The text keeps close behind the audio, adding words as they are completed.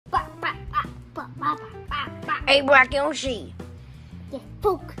Hey, Black Yoshi. Yeah,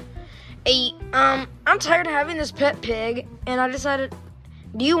 poke. Hey, I'm tired of having this pet pig, and I decided,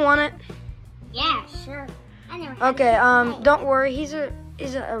 do you want it? Yeah, sure. I never had Okay, it. don't worry, he's a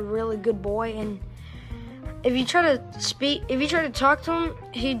really good boy, and if you try to talk to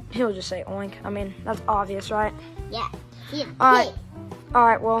him, he'll just say oink. I mean, that's obvious, right? Yeah.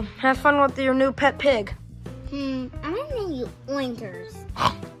 Alright, well, have fun with your new pet pig. I'm gonna name you Oinkers.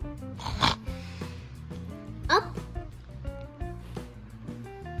 Up.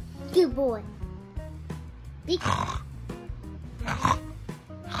 Good boy. Big.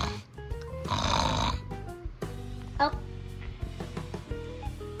 Up.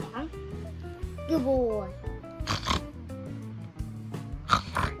 Down. Good boy.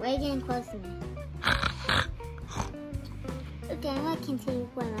 Why are you getting close to me? Okay, I'm gonna continue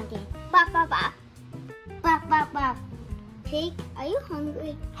playing my game. Bop, bop, bop. Bop, bop, bop. Pig, are you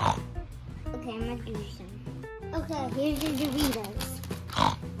hungry? Okay, I'm gonna do some. Okay, here's your Doritos.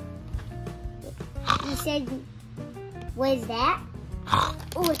 You said, what is that?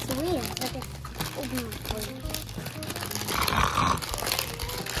 Oh, it's Doritos. Okay, open it for you.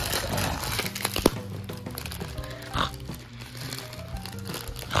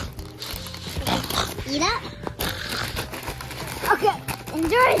 Eat up. Okay,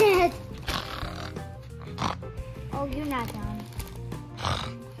 enjoy it. Oh, you're not done.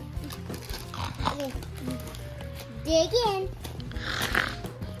 Okay, dig in.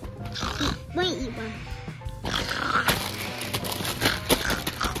 Wait, eat one.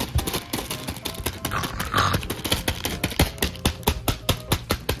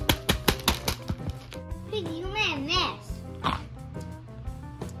 Pig, you made a mess.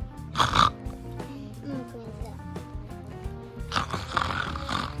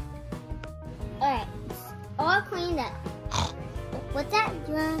 Alright, all cleaned up. What's that?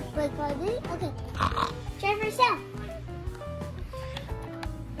 Do you want to play Call of Duty? Okay. Try for yourself.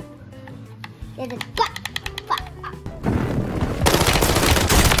 There's a butt.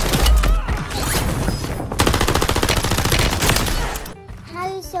 How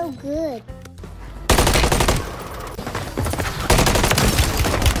are you so good?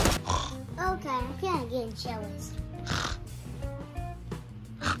 Okay, I'm kind of getting jealous.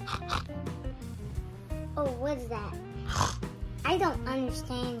 Oh, what is that? I don't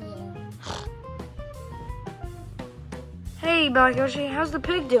understand you. Hey, Black Yoshi, how's the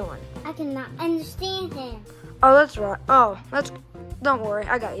pig doing? I cannot understand him. Oh, that's right. Don't worry,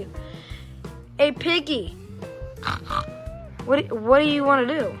 I got you. Hey, piggy. What do you want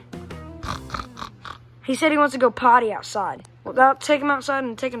to do? He said he wants to go potty outside. Well, I'll take him outside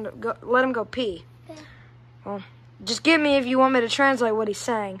and let him go pee. Okay. Well, just get me if you want me to translate what he's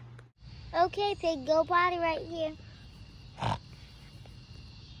saying. Okay, pig, go potty right here.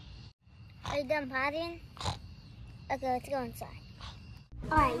 Are you done pottying? Okay, let's go inside.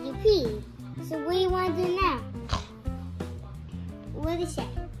 Alright, you peed. So what do you want to do now? What did he say?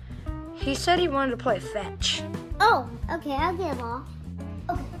 He said he wanted to play fetch. Oh, okay, I'll get a ball.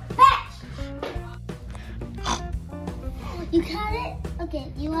 Okay, fetch! You got it?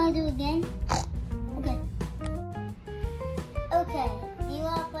 Okay, you want to do it again? Okay. Okay, do you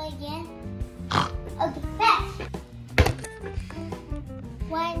want to play again? Okay, fetch!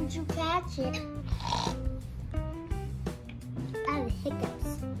 Why didn't you catch it? I have hiccups.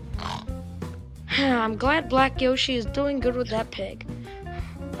 I'm glad Black Yoshi is doing good with that pig.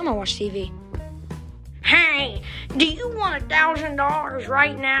 I'm gonna watch TV. Hey, do you want $1,000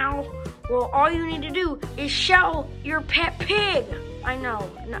 right now? Well, all you need to do is sell your pet pig. I know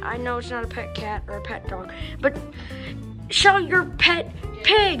it's not a pet cat or a pet dog, but sell your pet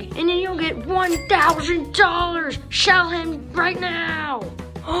pig, and then you'll get $1,000. Sell him right now.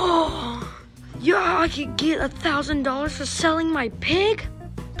 Oh, yeah, I could get $1,000 for selling my pig.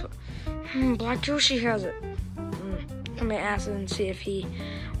 Black Yoshi has it. I'm gonna ask him and see if he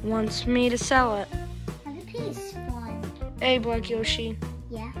wants me to sell it. The pig is fun. Hey, Black Yoshi.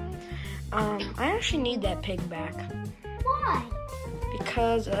 Yeah? I actually need that pig back. Why?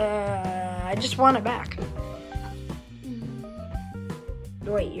 Because, I just want it back.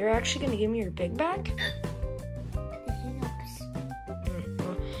 Wait, you're actually gonna give me your pig back? The hiccups.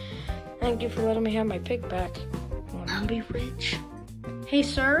 Well, thank you for letting me have my pig back. Well, I'm gonna be rich. Hey,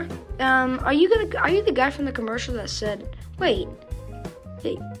 sir. Are you the guy from the commercial that said, wait,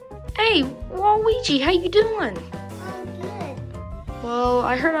 hey, Waluigi, how you doing? I'm good. Well,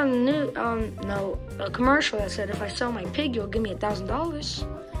 I heard on the a commercial that said if I sell my pig, you'll give me $1,000.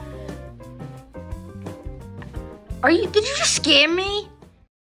 Did you just scam me?